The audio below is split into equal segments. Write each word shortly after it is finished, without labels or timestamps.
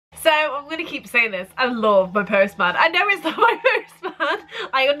So I'm gonna keep saying this. I love my postman. I know it's not my postman.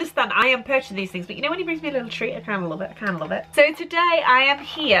 I understand. I am purchasing these things, but you know when he brings me a little treat, I kind of love it. I kind of love it. So today I am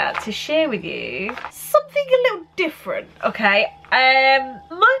here to share with you something a little different. Okay.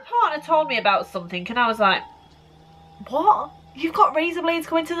 My partner told me about something, and I was like, what? You've got razor blades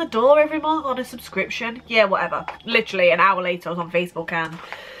coming to the door every month on a subscription? Yeah, whatever. Literally an hour later I was on Facebook and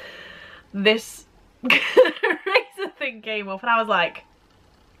this razor thing came up, and I was like,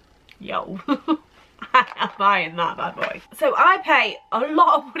 yo, I'm buying that bad boy. So I pay a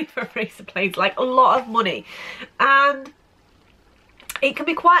lot of money for razor blades, like a lot of money, and it can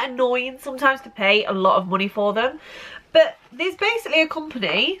be quite annoying sometimes to pay a lot of money for them. But there's basically a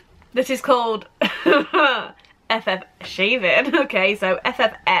company that is called FF Shaving. Okay, so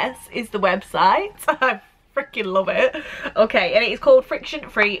FFS is the website. I freaking love it. Okay, and it is called Friction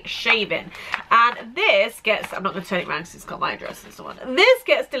Free Shaving, and this gets, I'm not going to turn it around because it's got my address and so on. This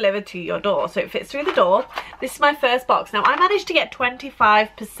gets delivered to your door, so it fits through the door. This is my first box. Now I managed to get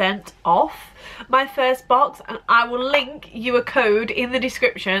 25% off my first box, and I will link you a code in the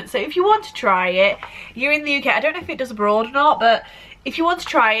description, so if you want to try it, you're in the UK, I don't know if it does abroad or not, but if you want to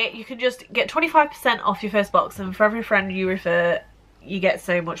try it, you can just get 25% off your first box, and for every friend you refer, you get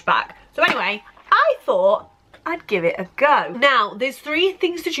so much back. So anyway, I thought I'd give it a go. Now, there's 3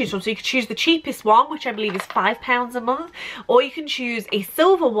 things to choose from. So you can choose the cheapest one, which I believe is £5 a month, or you can choose a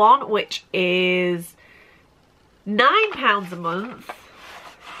silver one, which is £9 a month.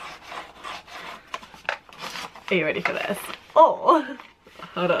 Are you ready for this? Or,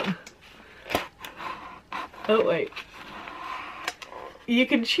 hold on. Oh, wait. You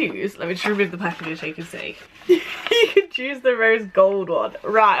can choose, let me just remove the packaging so you can see. You can choose the rose gold one.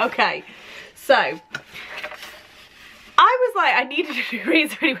 Right, okay. So, I was like, I needed a new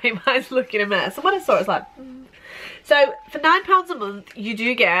razor anyway, mine's looking a mess. And when I saw it, I was like, So, for £9 a month, you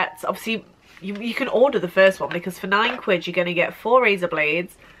do get, obviously, you can order the first one, because for £9 you're going to get 4 razor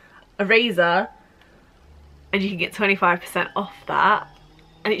blades, a razor, and you can get 25% off that.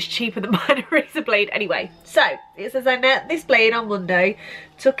 And it's cheaper than buying a razor blade anyway. So, it says I met this blade on Monday,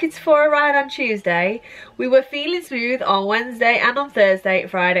 took it for a ride on Tuesday, we were feeling smooth on Wednesday and on Thursday,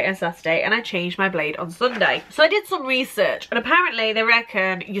 Friday and Saturday, and I changed my blade on Sunday. So I did some research, and apparently they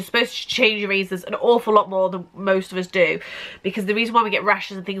reckon you're supposed to change your razors an awful lot more than most of us do, because the reason why we get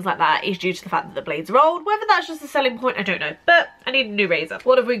rashes and things like that is due to the fact that the blades are old. Whether that's just a selling point, I don't know, but I need a new razor.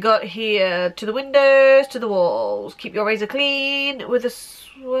 What have we got here? To the windows, to the walls. Keep your razor clean with a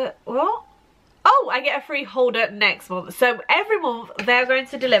what? Oh, I get a free holder next month. So every month they're going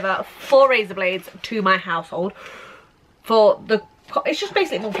to deliver 4 razor blades to my household for the, it's just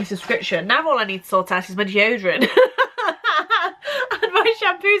basically a monthly subscription. Now all I need to sort out is my deodorant and my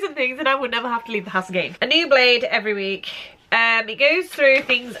shampoos and things, and I would never have to leave the house again. A new blade every week. It goes through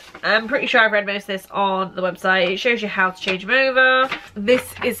things, I'm pretty sure I've read most of this on the website. It shows you how to change them over. This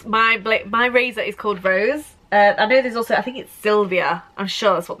is my blade. My razor is called Rose. I know there's also, I think it's Sylvia. I'm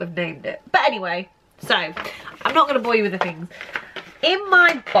sure that's what they've named it. But anyway, so I'm not going to bore you with the things. In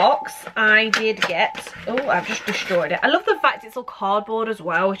my box, I did get, oh, I've just destroyed it. I love the fact it's all cardboard as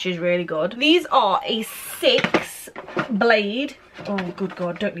well, which is really good. These are a 6 blade. Oh, good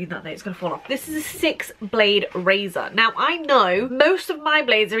God, don't need that there, it's going to fall off. This is a 6 blade razor. Now, I know most of my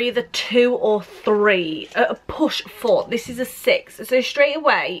blades are either 2 or 3, a push 4. This is a 6. So straight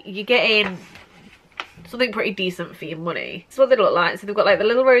away, you're getting something pretty decent for your money. This is what they look like. So they've got like the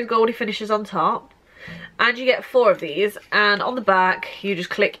little rose goldy finishes on top, and you get 4 of these, and on the back you just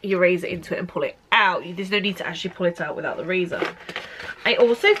click your razor into it and pull it out. There's no need to actually pull it out without the razor. I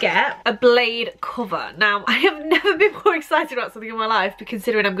also get a blade cover. Now, I have never been more excited about something in my life,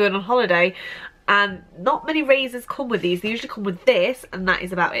 considering I'm going on holiday and not many razors come with these. They usually come with this, and that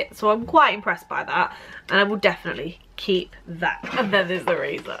is about it. So I'm quite impressed by that, and I will definitely keep that. And then there's the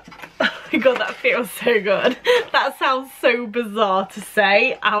razor. Oh my God, that feels so good. That sounds so bizarre to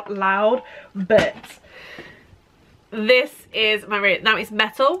say out loud, but this is my razor. Now, it's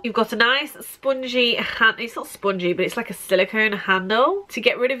metal. You've got a nice spongy hand. It's not spongy, but it's like a silicone handle. To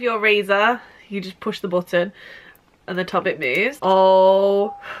get rid of your razor, you just push the button and the top it moves.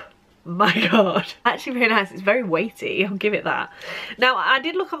 Oh my God, actually very nice. It's very weighty, I'll give it that. Now, I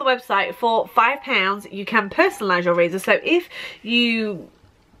did look on the website. For £5 you can personalise your razor. So if you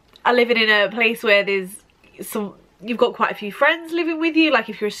are living in a place where there's some, you've got quite a few friends living with you, like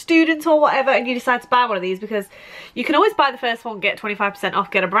if you're a student or whatever, and you decide to buy one of these, because you can always buy the first one, get 25% off,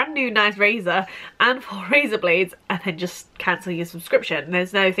 get a brand new nice razor and 4 razor blades, and then just cancel your subscription.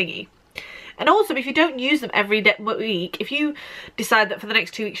 There's no thingy. And also, if you don't use them every week, if you decide that for the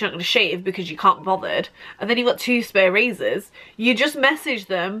next 2 weeks you're not going to shave because you can't be bothered, and then you've got 2 spare razors, you just message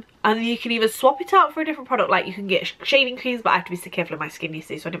them and you can either swap it out for a different product. Like, you can get shaving creams, but I have to be so careful of my skin, you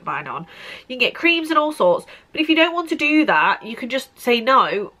see, so I didn't buy none. You can get creams and all sorts, but if you don't want to do that, you can just say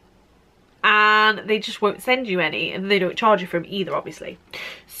no, and they just won't send you any, and they don't charge you for them either, obviously.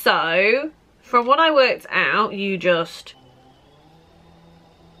 So from what I worked out, you just...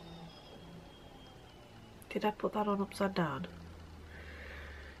 Did I put that on upside down?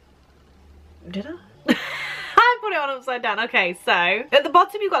 Did I? I put it on upside down. Okay, so at the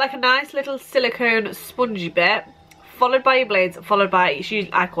bottom you've got like a nice little silicone spongy bit, followed by your blades, followed by, it's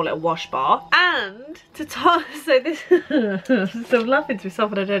usually, I call it a wash bar. And to top, so this, so I'm laughing to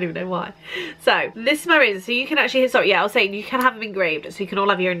myself and I don't even know why. So this is my razor, so you can actually, sorry, yeah, I was saying you can have them engraved, so you can all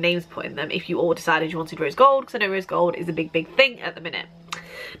have your own names put in them if you all decided you wanted rose gold, because I know rose gold is a big thing at the minute.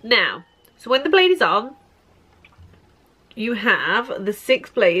 Now, so when the blade is on, you have the 6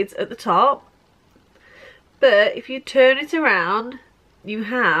 blades at the top, but if you turn it around, you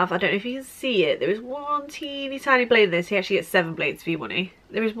have, I don't know if you can see it, there is one teeny tiny blade in there, so you actually get 7 blades for your money.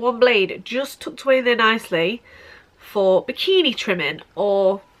 There is one blade just tucked away in there nicely for bikini trimming,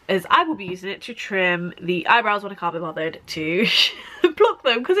 or as I will be using it to trim the eyebrows when I can't be bothered to pluck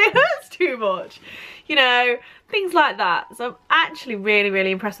them because it hurts too much. You know, things like that. So I'm actually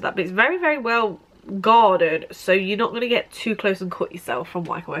really impressed with that, but it's very well guarded, so you're not going to get too close and cut yourself from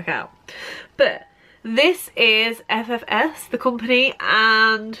what I can work out. But this is FFS, the company,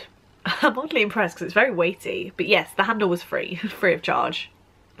 and I'm oddly impressed because it's very weighty. But yes, the handle was free of charge.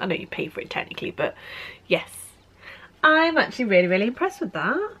 I know you pay for it technically, but yes, I'm actually really impressed with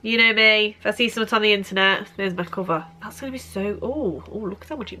that. You know me, if I see something on the internet, there's my cover. That's going to be so, oh look at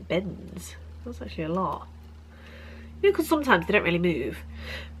how much it bends. That's actually a lot. You know, because sometimes they don't really move.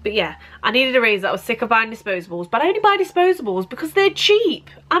 But yeah, I needed a razor. I was sick of buying disposables, but I only buy disposables because they're cheap.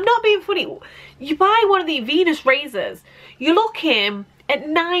 I'm not being funny. You buy one of the Venus razors, you're looking at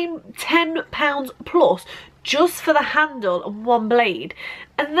 £9–10 plus just for the handle and one blade.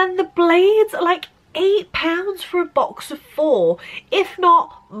 And then the blades are like £8 for a box of 4, if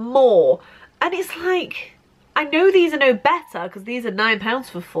not more. And it's like, I know these are no better because these are £9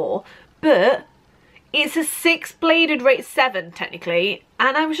 for 4, but it's a 6-bladed rate, 7 technically,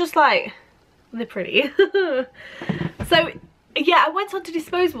 and I was just like, they're pretty. So yeah, I went on to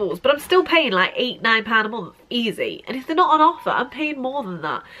disposables, but I'm still paying like £8–9 a month easy, and if they're not on offer I'm paying more than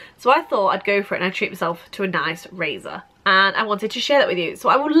that. So I thought I'd go for it and I'd treat myself to a nice razor, and I wanted to share that with you. So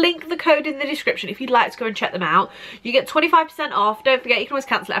I will link the code in the description if you'd like to go and check them out. You get 25% off. Don't forget, you can always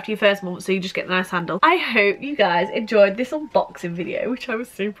cancel it after your first month, so you just get the nice handle. I hope you guys enjoyed this unboxing video, which I was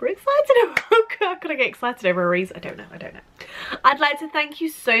super excited about. How could I get excited over a razor? I don't know. I'd like to thank you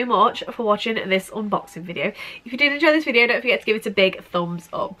so much for watching this unboxing video. If you did enjoy this video, don't forget to give it a big thumbs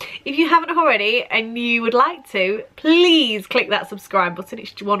up. If you haven't already and you would like to, please click that subscribe button.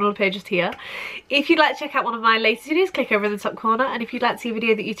 It's one on the page just here. If you'd like to check out one of my latest videos, click over in the top corner, and if you'd like to see a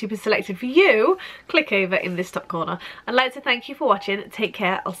video that YouTube has selected for you, click over in this top corner. I'd like to thank you for watching. Take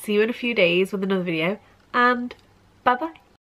care. I'll see you in a few days with another video, and bye bye.